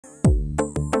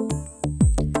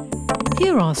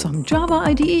Here are some Java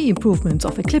IDE improvements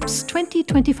of Eclipse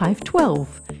 2025-12,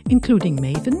 including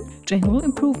Maven, general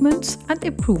improvements, and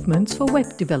improvements for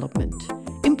web development.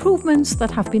 Improvements that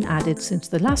have been added since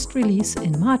the last release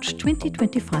in March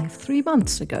 2025, 3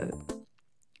 months ago.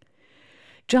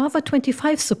 Java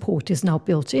 25 support is now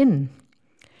built in.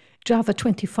 Java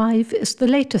 25 is the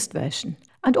latest version,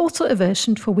 and also a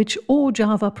version for which all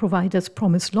Java providers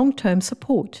promise long-term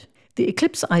support. The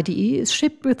Eclipse IDE is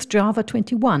shipped with Java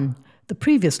 21, the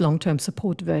previous long-term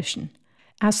support version,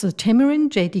 as the Temurin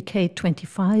JDK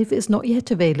 25 is not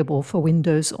yet available for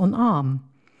Windows on ARM.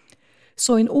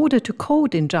 So in order to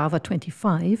code in Java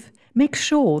 25, make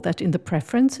sure that in the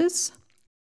Preferences,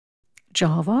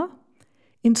 Java,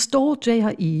 Install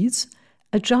JIEs,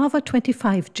 a Java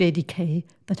 25 JDK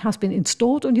that has been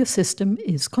installed on your system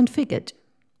is configured.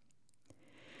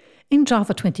 In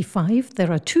Java 25,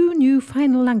 there are 2 new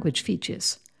final language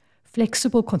features: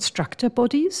 flexible constructor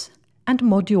bodies and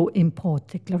module import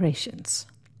declarations.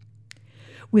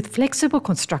 With flexible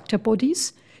constructor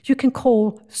bodies, you can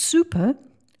call super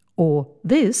or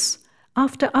this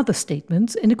after other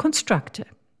statements in a constructor.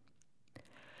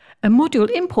 A module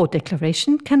import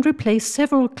declaration can replace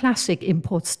several classic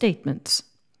import statements.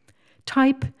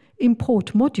 Type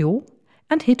import module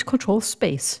and hit Ctrl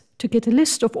space to get a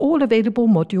list of all available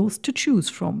modules to choose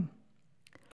from.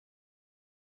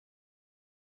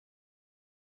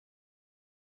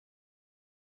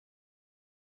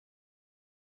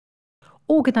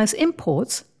 Organize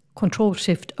imports,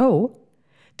 Ctrl-Shift-O,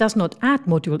 does not add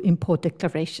module import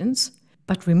declarations,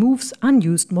 but removes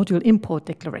unused module import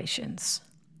declarations.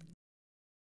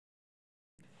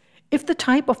 If the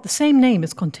type of the same name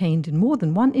is contained in more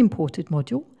than one imported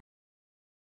module,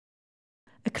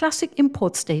 a classic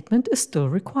import statement is still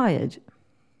required.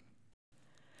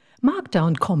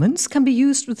 Markdown comments can be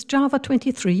used with Java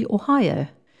 23 or higher.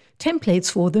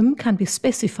 Templates for them can be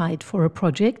specified for a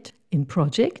project in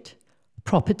Project,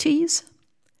 Properties,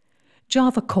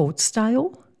 Java Code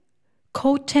Style,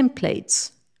 Code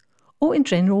Templates, or in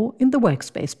general in the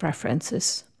Workspace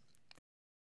Preferences.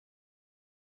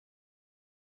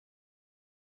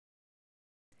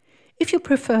 If you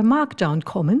prefer Markdown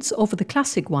comments over the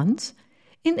classic ones,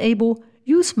 enable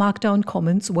Use Markdown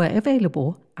comments where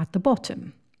available at the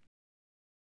bottom.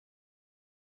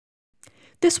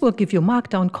 This will give you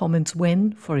Markdown comments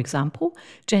when, for example,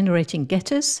 generating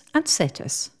getters and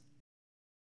setters.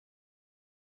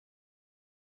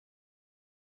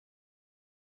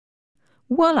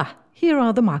 Voila! Here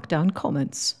are the Markdown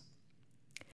comments.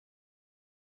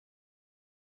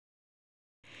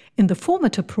 In the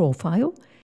Formatter profile,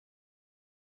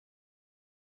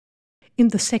 in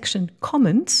the section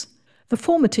Comments, the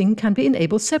formatting can be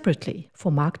enabled separately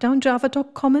for Markdown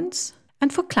Javadoc comments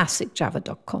and for classic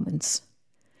Javadoc comments.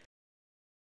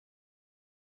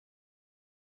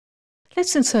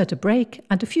 Let's insert a break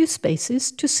and a few spaces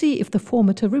to see if the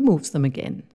formatter removes them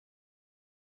again.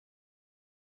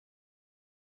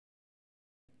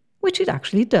 Which it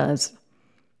actually does.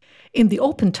 In the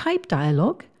Open Type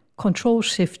dialog,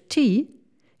 Ctrl-Shift-T,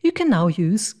 you can now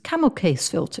use camel case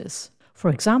filters. For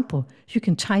example, you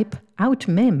can type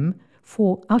outmem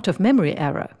for out-of-memory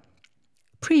error.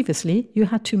 Previously, you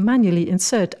had to manually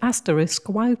insert asterisk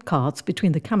wildcards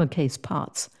between the camel case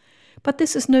parts, but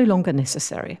this is no longer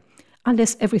necessary,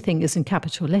 unless everything is in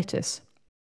capital letters.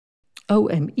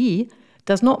 OME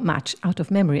does not match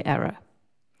out-of-memory error,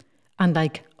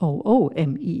 unlike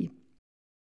OOME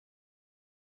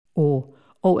or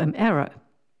OM error.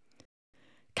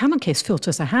 Camel case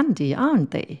filters are handy,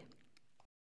 aren't they?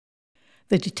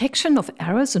 The detection of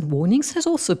errors and warnings has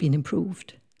also been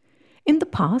improved. In the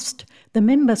past, the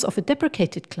members of a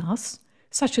deprecated class,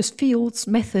 such as fields,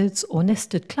 methods, or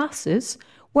nested classes,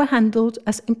 were handled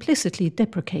as implicitly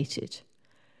deprecated.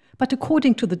 But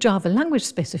according to the Java language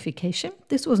specification,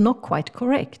 this was not quite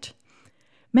correct.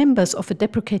 Members of a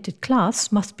deprecated class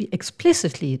must be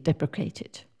explicitly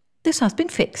deprecated. This has been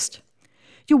fixed.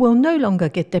 You will no longer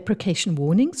get deprecation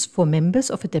warnings for members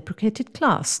of a deprecated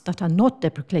class that are not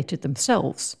deprecated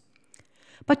themselves.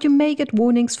 But you may get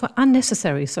warnings for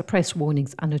unnecessary suppress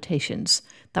warnings annotations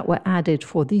that were added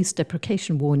for these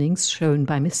deprecation warnings shown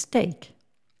by mistake.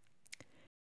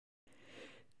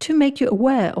 To make you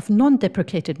aware of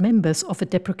non-deprecated members of a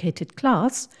deprecated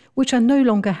class, which are no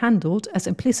longer handled as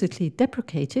implicitly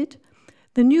deprecated,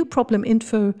 the new problem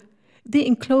info, the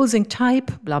enclosing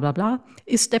type, blah blah blah,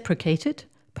 is deprecated.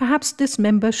 Perhaps this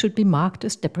member should be marked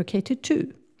as deprecated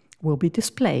too, will be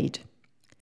displayed.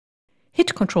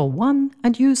 Hit Ctrl-1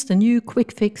 and use the new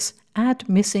quick fix Add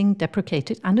Missing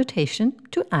Deprecated annotation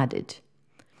to add it.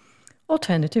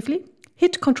 Alternatively,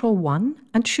 hit Ctrl-1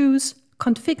 and choose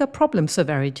Configure Problem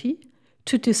Severity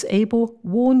to disable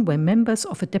warn when members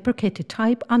of a deprecated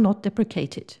type are not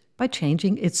deprecated by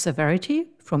changing its severity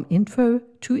from info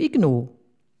to ignore.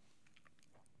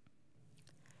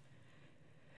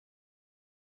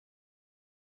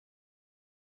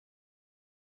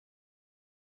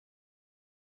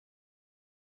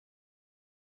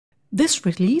 This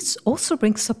release also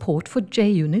brings support for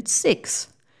JUnit 6.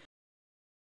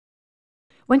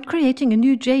 When creating a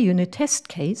new JUnit test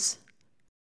case,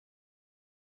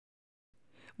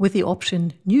 with the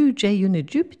option New JUnit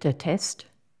Jupyter Test,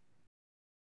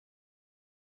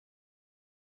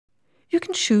 you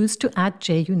can choose to add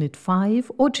JUnit 5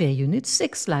 or JUnit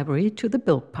 6 library to the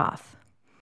build path.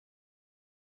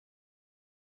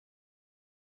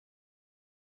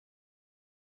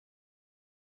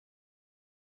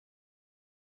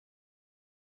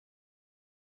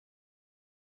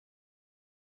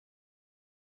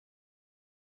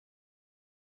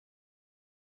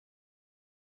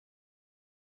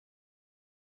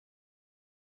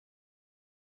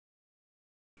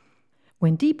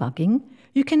 When debugging,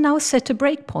 you can now set a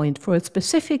breakpoint for a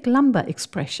specific lambda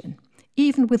expression,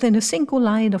 even within a single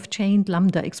line of chained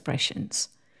lambda expressions.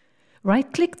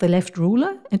 Right-click the left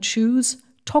ruler and choose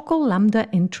Toggle Lambda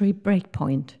Entry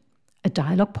Breakpoint. A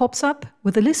dialog pops up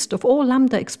with a list of all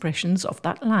lambda expressions of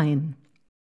that line.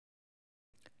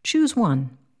 Choose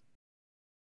one.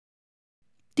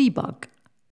 Debug.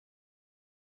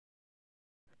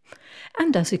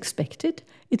 And as expected,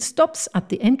 it stops at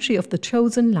the entry of the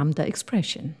chosen lambda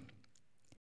expression.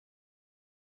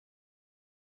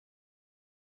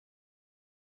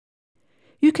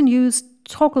 You can use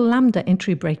Toggle Lambda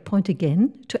Entry Breakpoint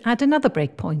again to add another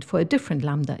breakpoint for a different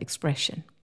lambda expression,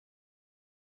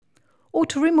 or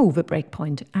to remove a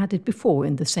breakpoint added before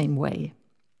in the same way.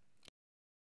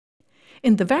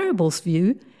 In the Variables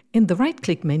view, in the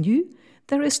right-click menu,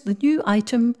 there is the new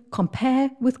item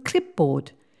Compare with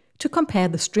Clipboard, to compare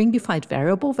the stringified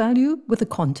variable value with the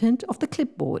content of the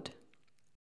clipboard.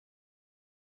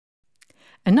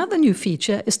 Another new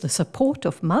feature is the support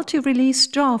of multi-release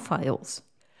jar files.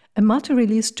 A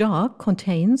multi-release jar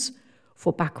contains,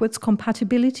 for backwards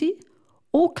compatibility,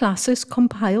 all classes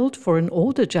compiled for an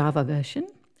older Java version,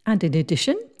 and in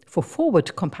addition, for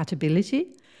forward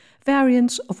compatibility,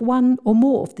 variants of one or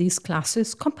more of these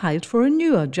classes compiled for a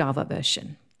newer Java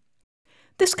version.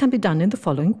 This can be done in the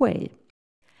following way.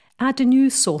 Add a new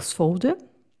source folder.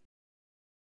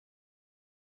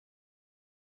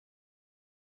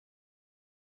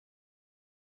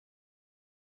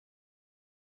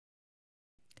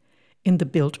 In the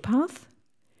build path,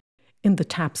 in the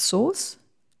tab source,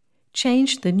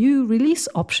 change the new release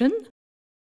option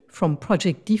from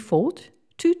project default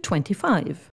to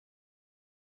 25.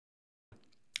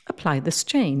 Apply this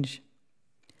change.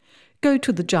 Go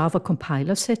to the Java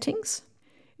compiler settings.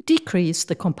 Decrease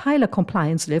the compiler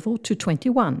compliance level to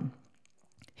 21.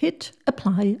 Hit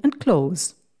Apply and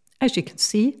Close. As you can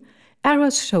see,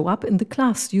 errors show up in the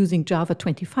class using Java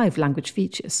 25 language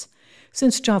features,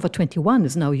 since Java 21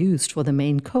 is now used for the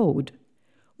main code.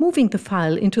 Moving the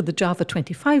file into the Java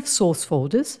 25 source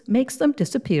folders makes them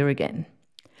disappear again.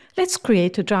 Let's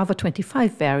create a Java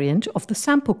 25 variant of the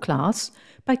sample class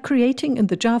by creating in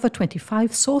the Java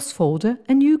 25 source folder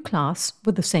a new class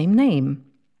with the same name.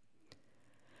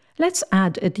 Let's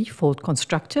add a default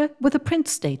constructor with a print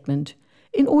statement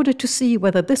in order to see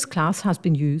whether this class has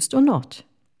been used or not.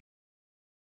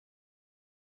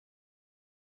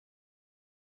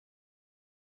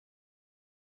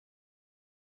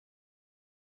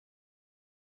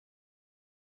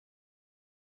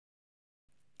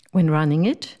 When running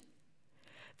it,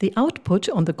 the output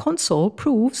on the console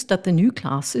proves that the new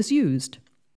class is used.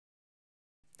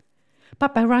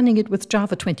 But by running it with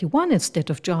Java 21 instead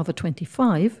of Java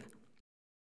 25,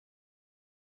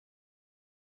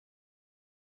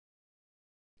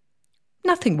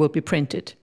 nothing will be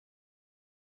printed,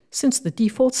 since the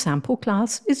default sample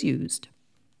class is used.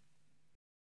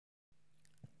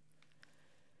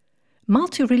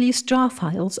 Multi-release jar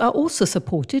files are also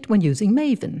supported when using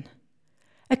Maven.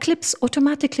 Eclipse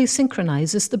automatically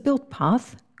synchronizes the build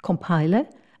path, compiler,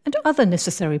 and other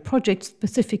necessary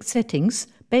project-specific settings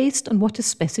based on what is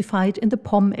specified in the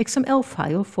POM XML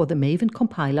file for the Maven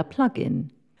compiler plugin.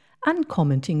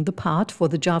 Uncommenting the part for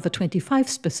the Java 25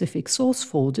 specific source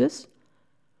folders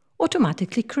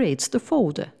automatically creates the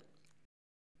folder,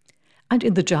 and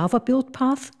in the Java build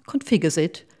path configures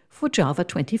it for Java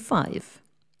 25.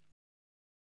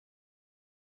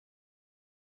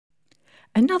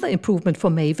 Another improvement for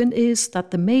Maven is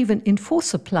that the Maven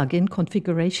Enforcer plugin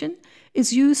configuration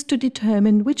is used to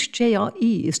determine which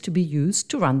JRE is to be used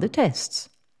to run the tests.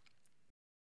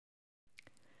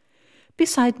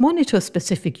 Beside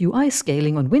monitor-specific UI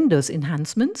scaling on Windows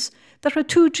enhancements, there are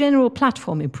two general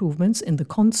platform improvements in the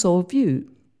console view.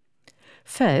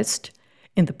 First,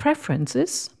 in the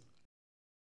Preferences,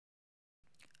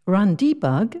 Run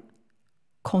Debug,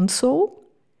 Console,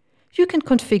 you can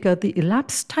configure the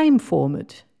elapsed time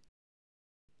format,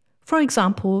 for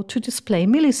example, to display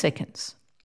milliseconds,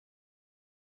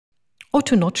 or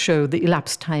to not show the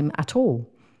elapsed time at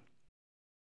all.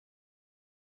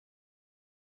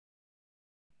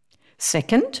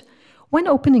 Second, when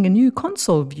opening a new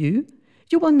console view,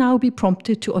 you will now be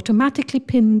prompted to automatically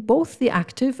pin both the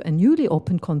active and newly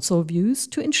opened console views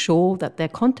to ensure that their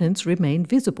contents remain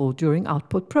visible during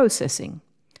output processing.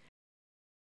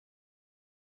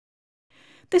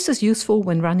 This is useful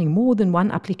when running more than one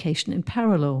application in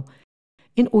parallel,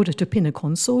 in order to pin a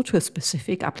console to a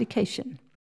specific application.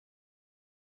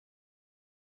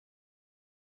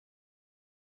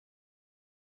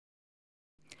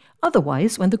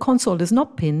 Otherwise, when the console is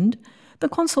not pinned, the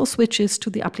console switches to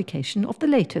the application of the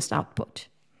latest output.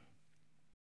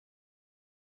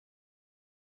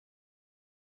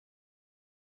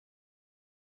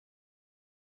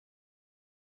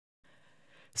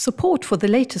 Support for the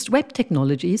latest web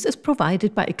technologies is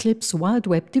provided by Eclipse Wild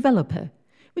Web Developer,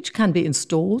 which can be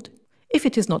installed if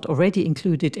it is not already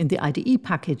included in the IDE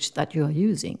package that you are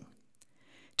using.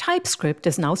 TypeScript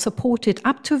is now supported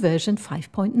up to version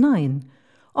 5.9,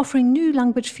 offering new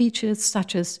language features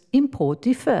such as import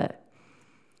defer.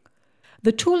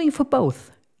 The tooling for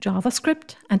both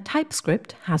JavaScript and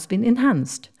TypeScript has been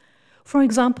enhanced, for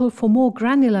example, for more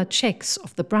granular checks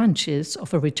of the branches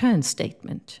of a return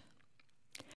statement.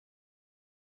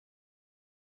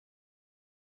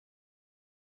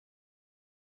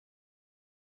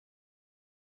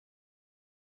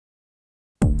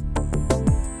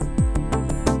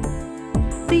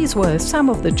 These were some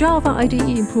of the Java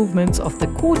IDE improvements of the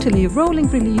quarterly rolling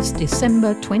release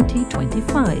December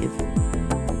 2025.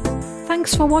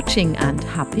 Thanks for watching and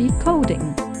happy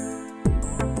coding!